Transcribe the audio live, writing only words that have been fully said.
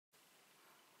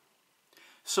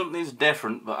Something's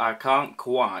different, but I can't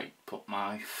quite put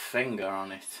my finger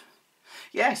on it.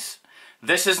 Yes,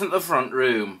 this isn't the front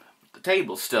room. The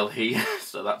table's still here,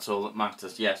 so that's all that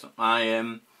matters. Yes,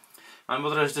 my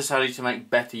mother has decided to make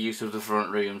better use of the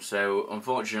front room, so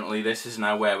unfortunately this is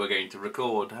now where we're going to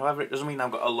record. However, it doesn't mean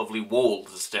I've got a lovely wall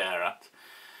to stare at.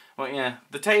 But yeah,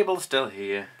 the table's still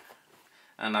here,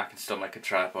 and I can still make a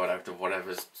tripod out of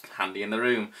whatever's handy in the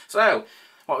room. So,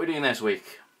 what are we doing this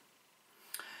week?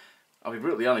 I'll be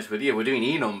brutally honest with you, we're doing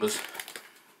E-numbers.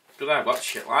 Because I've got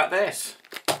shit like this.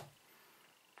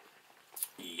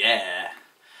 Yeah.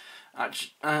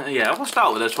 Actually, yeah, we'll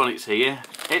start with this one. It's here.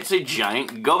 It's a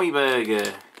giant gummy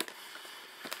burger.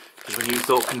 Because when you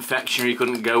thought confectionery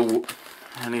couldn't go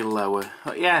any lower.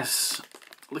 But yes,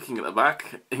 looking at the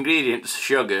back, ingredients: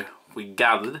 sugar, we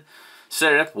gathered,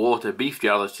 syrup, water, beef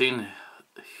gelatin,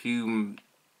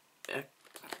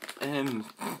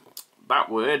 that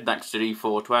word next to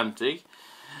E420,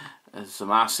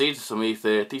 some acid, some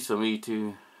E30, some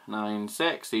E296,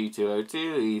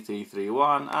 E202,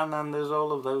 E331, and then there's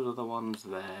all of those other ones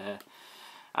there.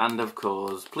 And of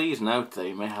course, please note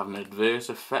they may have an adverse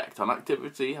effect on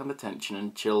activity and attention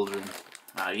in children,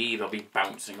 i.e. they'll be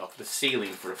bouncing off the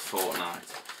ceiling for a fortnight.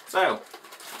 So,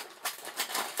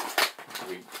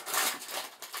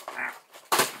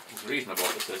 the reason I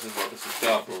bought this is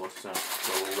cardboard, so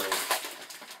we'll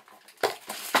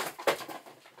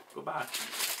go back.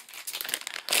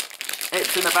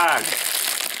 It's in a bag.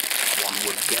 One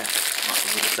would guess that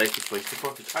would be the safest place to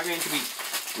put it. I'm going to be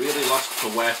really lost for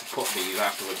where to put these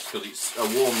afterwards because it's a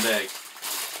warm day.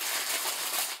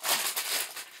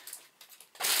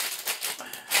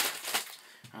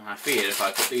 And I fear if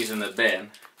I put these in the bin,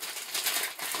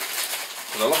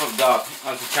 for the love of God,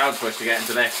 I was a child supposed to get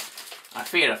into this. I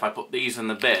fear if I put these in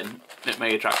the bin, it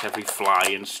may attract every fly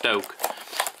in Stoke.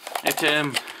 It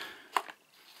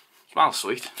smells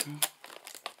sweet.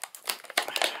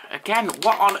 Again,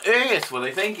 what on earth were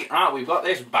they thinking? Right, we've got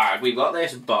this bag, we've got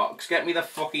this box, get me the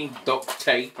fucking duct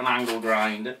tape and angle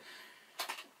grinder,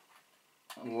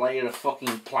 a layer of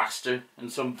fucking plaster and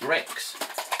some bricks.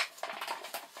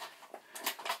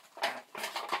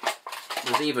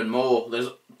 There's even more. There's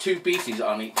 2 pieces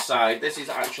on each side. This is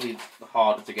actually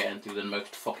harder to get into than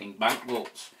most fucking bank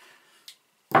vaults.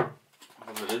 If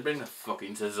I did bring the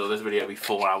fucking scissors, this video would be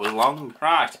 4 hours long.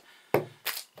 Right.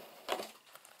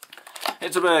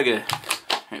 It's a burger.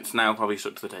 It's now probably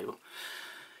stuck to the table.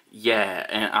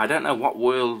 Yeah, I don't know what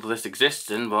world this exists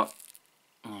in, but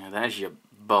yeah, there's your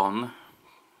bun.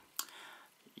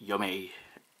 Yummy.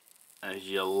 There's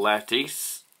your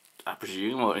lettuce, I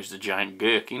presume, or is the giant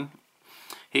gherkin.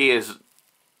 Here's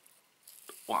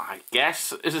what I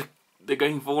guess they're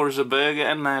going for as a burger,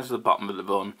 and there's the bottom of the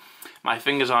bun. My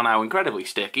fingers are now incredibly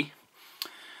sticky.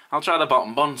 I'll try the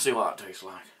bottom bun, see what that tastes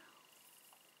like.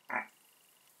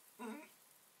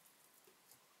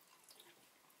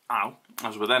 Ow,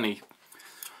 as with any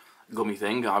gummy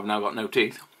thing, I've now got no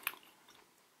teeth.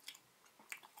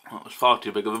 That was far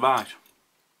too big of a bite.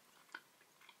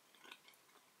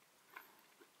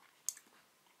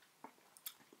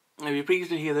 If you're pleased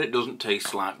to hear that it doesn't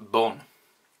taste like bun.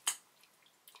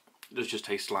 It does just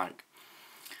taste like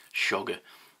sugar.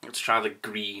 Let's try the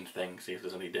green thing, see if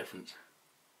there's any difference.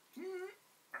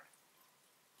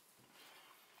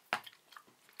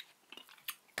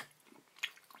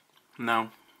 No.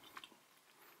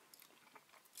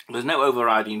 There's no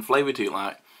overriding flavour to it,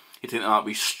 like you think there might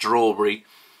be strawberry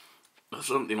or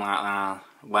something like that,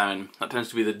 lemon. That tends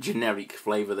to be the generic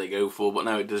flavour they go for, but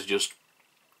no, it does just,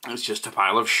 it's just a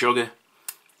pile of sugar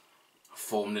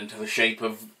formed into the shape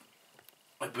of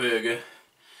a burger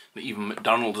that even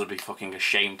McDonald's would be fucking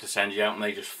ashamed to send you out, and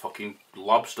they just fucking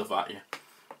lob stuff at you.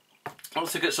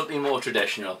 Let's look at something more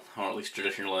traditional, or at least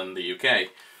traditional in the UK.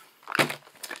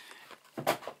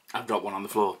 I've dropped one on the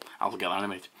floor. I'll get that in a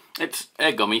minute. It's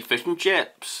a gummy fish and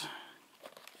chips.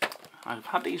 I've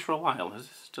had these for a while. Is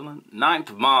this still in? 9th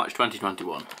of March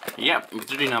 2021. Yep,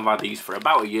 considering I've had these for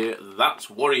about a year, that's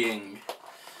worrying.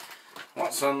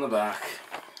 What's on the back?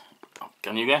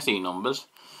 Can you guess E-numbers?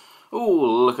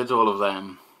 Ooh, look at all of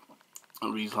them.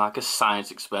 It reads like a science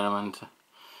experiment.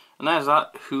 And there's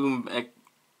that humectant?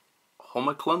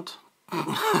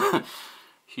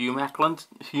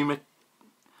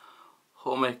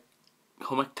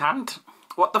 Humectant?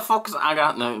 What the fuck is that? I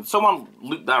don't know. Someone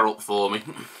look that up for me.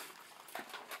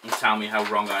 And tell me how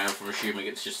wrong I am for assuming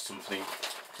it's just something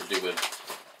to do with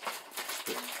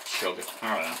sugar.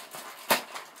 I don't know.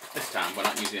 This time we're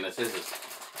not using the scissors.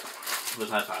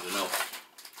 Because I've had enough.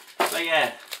 So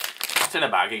yeah, it's in a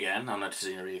bag again. I'm not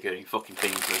seeing a recurring fucking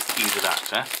thing with ease of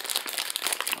access.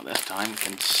 Well, this time we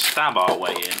can stab our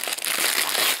way in.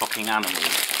 fucking animals.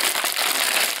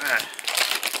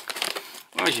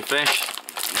 There's your fish,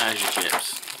 there's your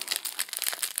chips.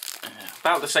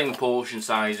 About the same portion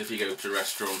size if you go to a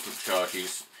restaurant that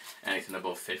charges anything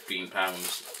above £15.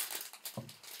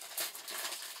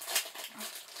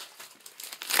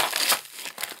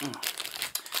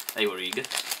 They were eager.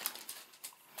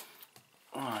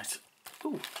 Right.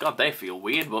 Oh, God, they feel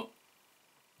weird, but...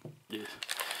 yeah.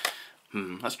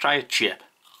 Let's try a chip.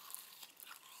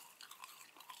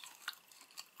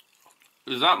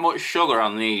 There's that much sugar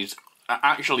on these.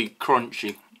 Actually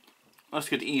crunchy. This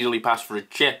could easily pass for a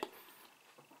chip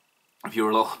if you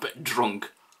were a little bit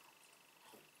drunk.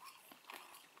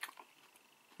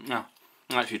 Yeah,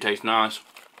 they actually taste nice.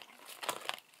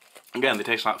 Again, they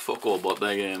taste like fuck all, but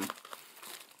they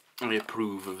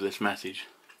approve of this message.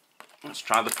 Let's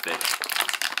try the fish.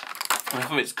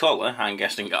 From its colour, I'm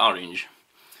guessing orange.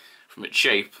 From its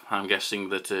shape, I'm guessing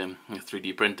that a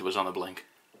 3D printer was on a blink.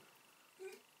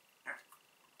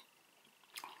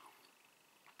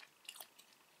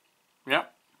 Yeah.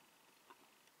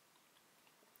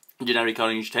 Generic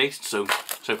orange taste, so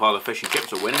far the fish and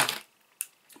chips are winning.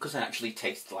 Because they actually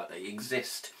taste like they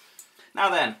exist. Now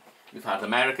then, we've had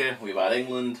America, we've had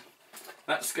England.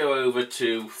 Let's go over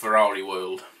to Ferrari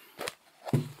World.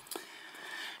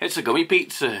 It's a gummy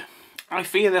pizza. I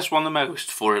fear this one the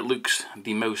most, for it looks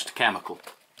the most chemical.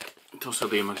 It's also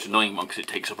the most annoying one because it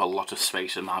takes up a lot of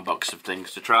space in my box of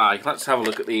things to try. Let's have a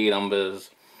look at the numbers.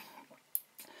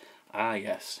 Ah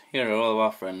yes, here are all of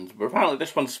our friends. But apparently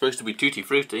this one's supposed to be tutti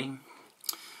frutti.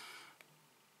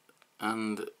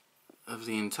 And of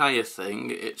the entire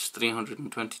thing, it's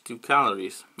 322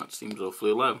 calories. That seems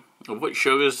awfully low. Of which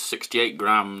sugar's 68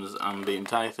 grams, and the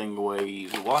entire thing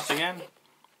weighs what again?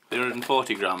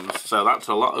 340 grams. So that's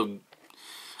a lot of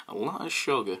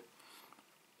sugar.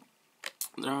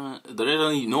 There is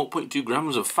only 0.2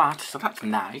 grams of fat, so that's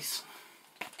nice.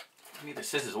 I need the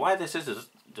scissors. Why are the scissors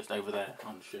just over there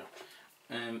on the show?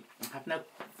 I have no...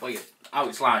 wait. Oh,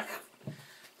 it's like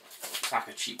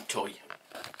a cheap toy.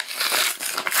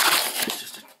 It's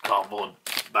just a cardboard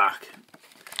back.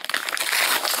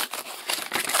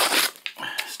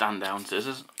 Stand down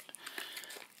scissors.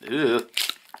 Ugh.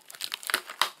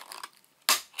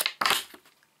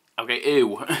 Okay,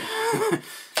 ew.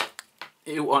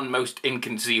 Ew on most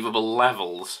inconceivable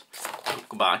levels. Oh,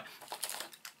 goodbye.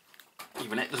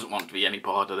 Even it doesn't want to be any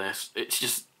part of this. It's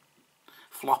just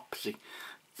flopsy.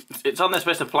 It's on this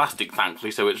bit of plastic,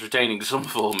 thankfully, so it's retaining some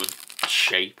form of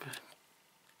shape.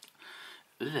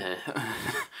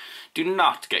 Do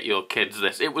not get your kids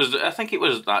this. It was, I think it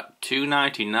was like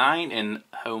 $2.99 in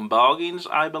Home Bargains,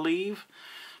 I believe,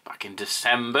 back in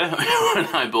December when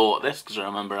I bought this, because I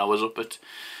remember I was up at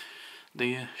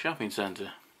the shopping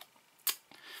centre.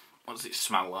 What does it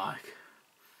smell like?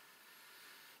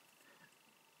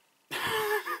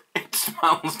 It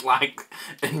smells like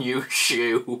a new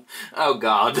shoe. Oh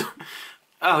God.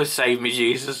 Oh, save me,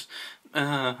 Jesus.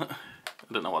 I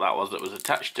don't know what that was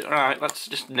attached to. Alright, let's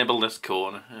just nibble this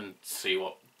corner and see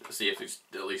if it's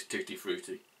at least tutti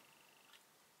frutti.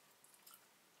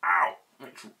 Ow!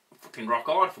 It's fucking rock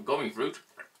hard for gummy fruit.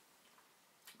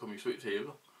 Gummy sweets here.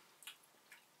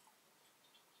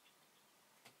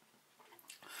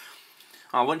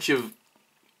 Once you've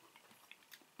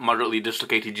moderately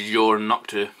dislocated your jaw and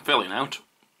knocked a filling out,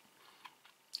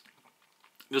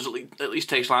 it does at least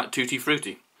taste like tutti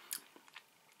frutti.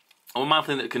 One main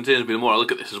thing that concerns me the more I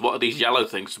look at this is, what are these yellow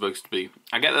things supposed to be?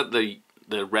 I get that the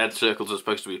red circles are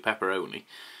supposed to be pepperoni.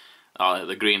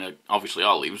 The green are obviously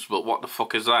olives, but what the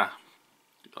fuck is that?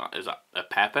 Is that a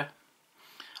pepper?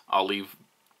 Olive,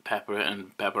 pepper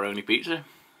and pepperoni pizza?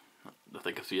 I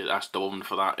think if you asked the woman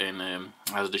for that in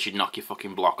Asda, she'd knock your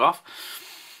fucking block off.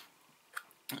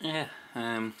 Yeah,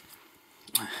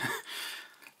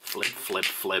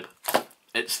 flib.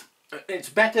 It's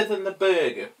better than the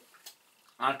burger.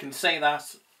 I can say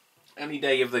that any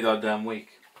day of the goddamn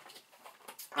week.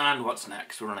 And what's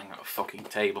next? We're running out of fucking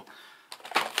table.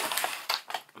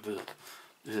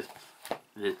 It's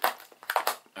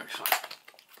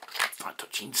like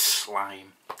touching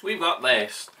slime. We've got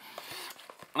this.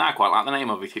 And I quite like the name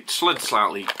of it. It slid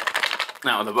slightly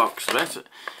out of the box a bit.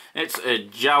 It's a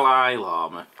Jalai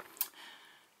Llama.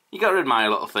 You gotta admire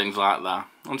little things like that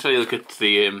until you look at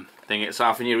the thing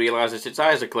itself and you realise that its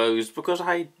eyes are closed, because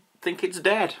I think it's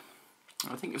dead.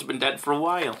 I think it's been dead for a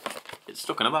while. It's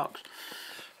stuck in a box.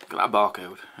 Look at that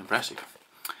barcode. Impressive.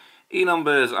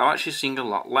 E-numbers, I'm actually seeing a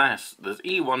lot less. There's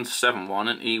E171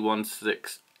 and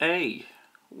E16A,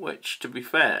 which, to be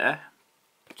fair,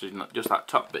 which is not just that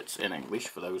top bit's in English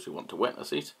for those who want to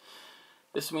witness it.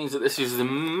 This means that this is the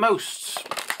most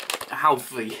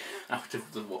healthy out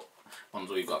of the ones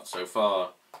we've got so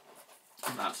far.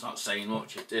 That's not saying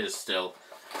much, it is still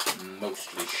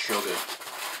mostly sugar.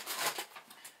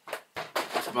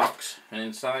 It's a box, and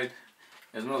inside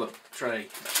there's another tray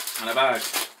and a bag.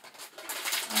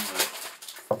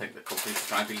 I think the company's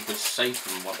trying to keep us safe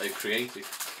from what they've created.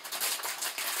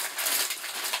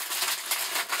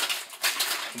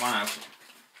 Come on out,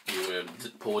 you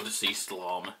poor deceased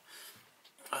llama.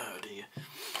 Oh dear.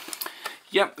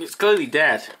 Yep, it's clearly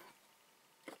dead.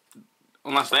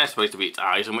 Unless they're supposed to be its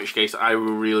eyes, in which case I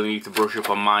will really need to brush up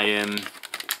on my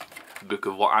book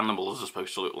of what animals are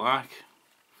supposed to look like.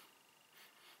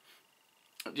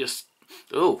 Just,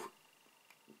 oh.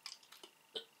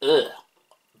 Ugh.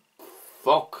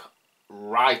 Fuck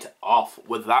right off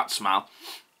with that smell.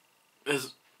 That's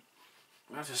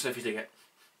a sniffy to get.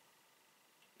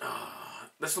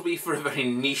 This will be for a very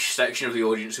niche section of the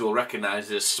audience who will recognise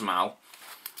this smell.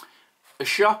 A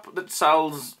shop that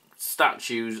sells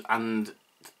statues and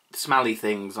smelly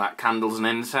things like candles and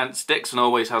incense sticks, and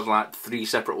always has like 3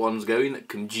 separate ones going that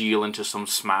congeal into some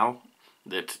smell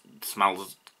that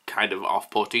smells kind of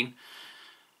off-putting.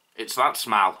 It's that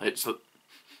smell. It's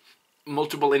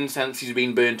multiple incenses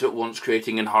being burnt at once,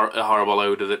 creating a horrible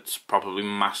odour that's probably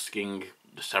masking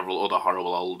several other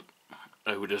horrible old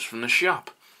odours from the shop.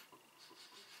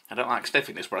 I don't like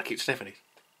sniffing this, but I keep sniffing it.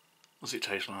 What's it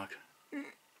taste like?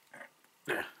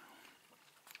 Yeah.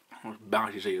 I'll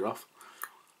bite his ear off.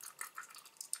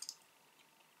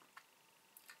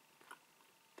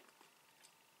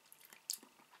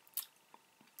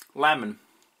 Lemon.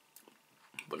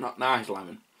 But not nice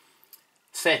lemon.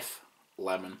 Sif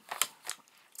lemon.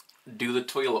 Do the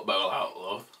toilet bowl out,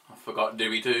 love. I forgot to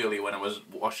do it early when I was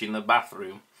washing the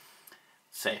bathroom.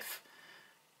 Sif.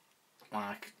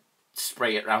 Like,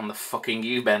 spray it round the fucking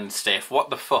U-bend, Stiff. What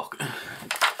the fuck?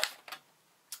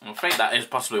 I'm afraid that is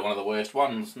possibly one of the worst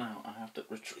ones. Now I have to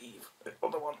retrieve the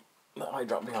other one that I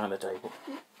dropped behind the table.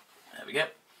 There we go.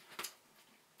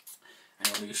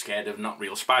 Anyone who's scared of not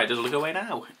real spiders, look away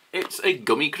now. It's a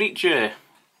gummy creature.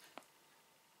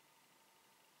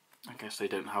 I guess they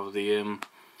don't have the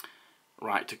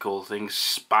right to call things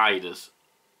spiders.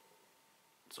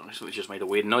 Sorry, something just made a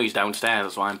weird noise downstairs,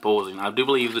 that's why I'm pausing. I do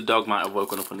believe the dog might have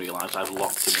woken up and realised I've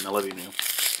locked him in the living room.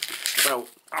 So,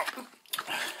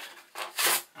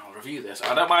 I'll review this.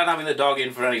 I don't mind having the dog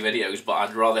in for any videos, but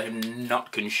I'd rather him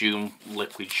not consume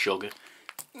liquid sugar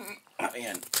at the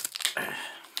end.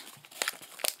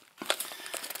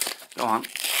 Go on,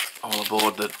 all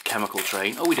aboard the chemical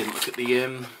train. Oh, we didn't look at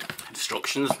the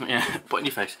instructions. Yeah, put in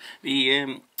your face.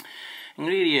 The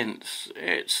ingredients.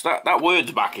 It's that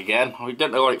word's back again. We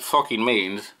don't know what it fucking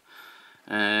means.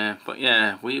 But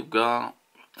yeah, we've got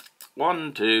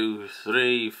 1, 2,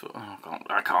 3, 4. Oh,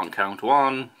 I can't count.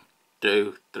 1,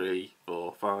 2, 3,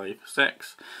 4, 5,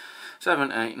 6,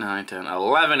 7, 8, 9, 10,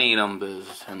 11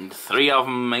 E-numbers, and 3 of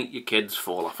them make your kids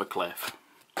fall off a cliff.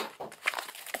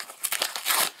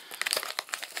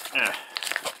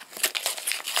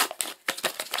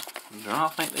 I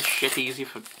think this shit easy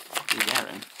for fucking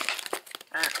getting.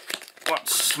 What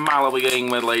smell are we going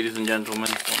with, ladies and gentlemen?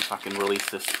 Once I can release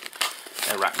this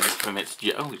arachnid from its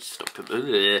oh, it's stuck to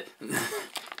the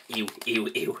ew, ew,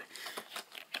 ew.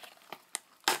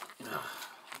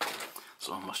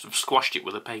 Someone must have squashed it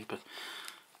with a paper.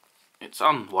 It's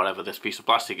on whatever this piece of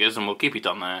plastic is, and we'll keep it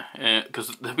on there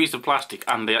because the piece of plastic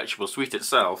and the actual sweet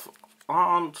itself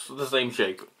aren't the same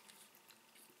shape.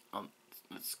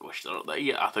 Let's squish that up there.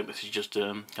 Yeah, I think this is just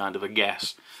kind of a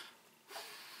guess.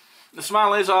 The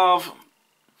smell is of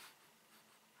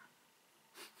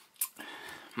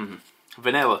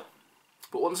vanilla,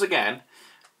 but once again,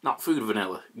 not food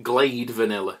vanilla, Glade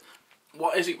vanilla.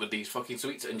 What is it with these fucking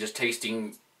sweets and just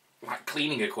tasting like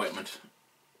cleaning equipment?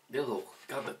 Oh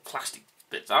god, the plastic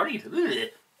bits are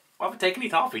it. Why have I taken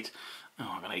it off it?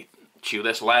 Oh, I'm gonna chew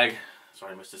this leg.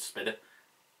 Sorry, Mr. Spitter.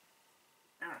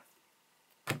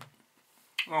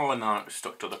 Oh, and now it's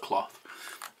stuck to the cloth.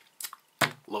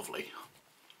 Lovely.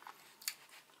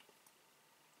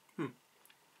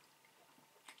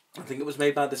 I think it was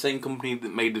made by the same company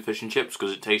that made the fish and chips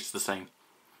because it tastes the same.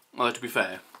 Although, to be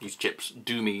fair, these chips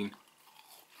do mean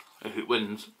if it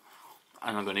wins,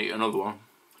 and I'm going to eat another one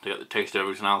to get the taste of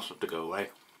everything else to go away.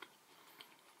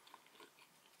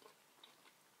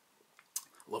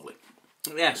 Lovely.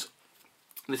 Yes,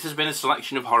 this has been a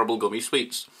selection of horrible gummy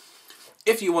sweets.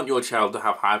 If you want your child to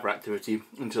have hyperactivity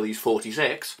until he's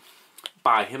 46,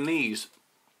 buy him these.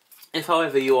 If,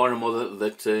 however, you are a mother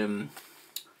that,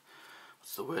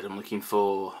 what's the word I'm looking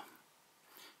for,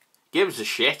 gives a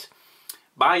shit,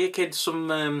 buy your kids some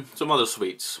other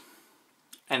sweets.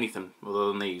 Anything other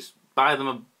than these. Buy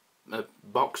them a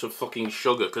box of fucking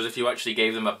sugar, because if you actually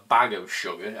gave them a bag of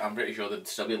sugar, I'm pretty sure there'd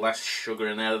still be less sugar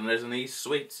in there than there is in these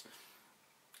sweets.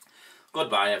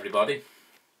 Goodbye, everybody.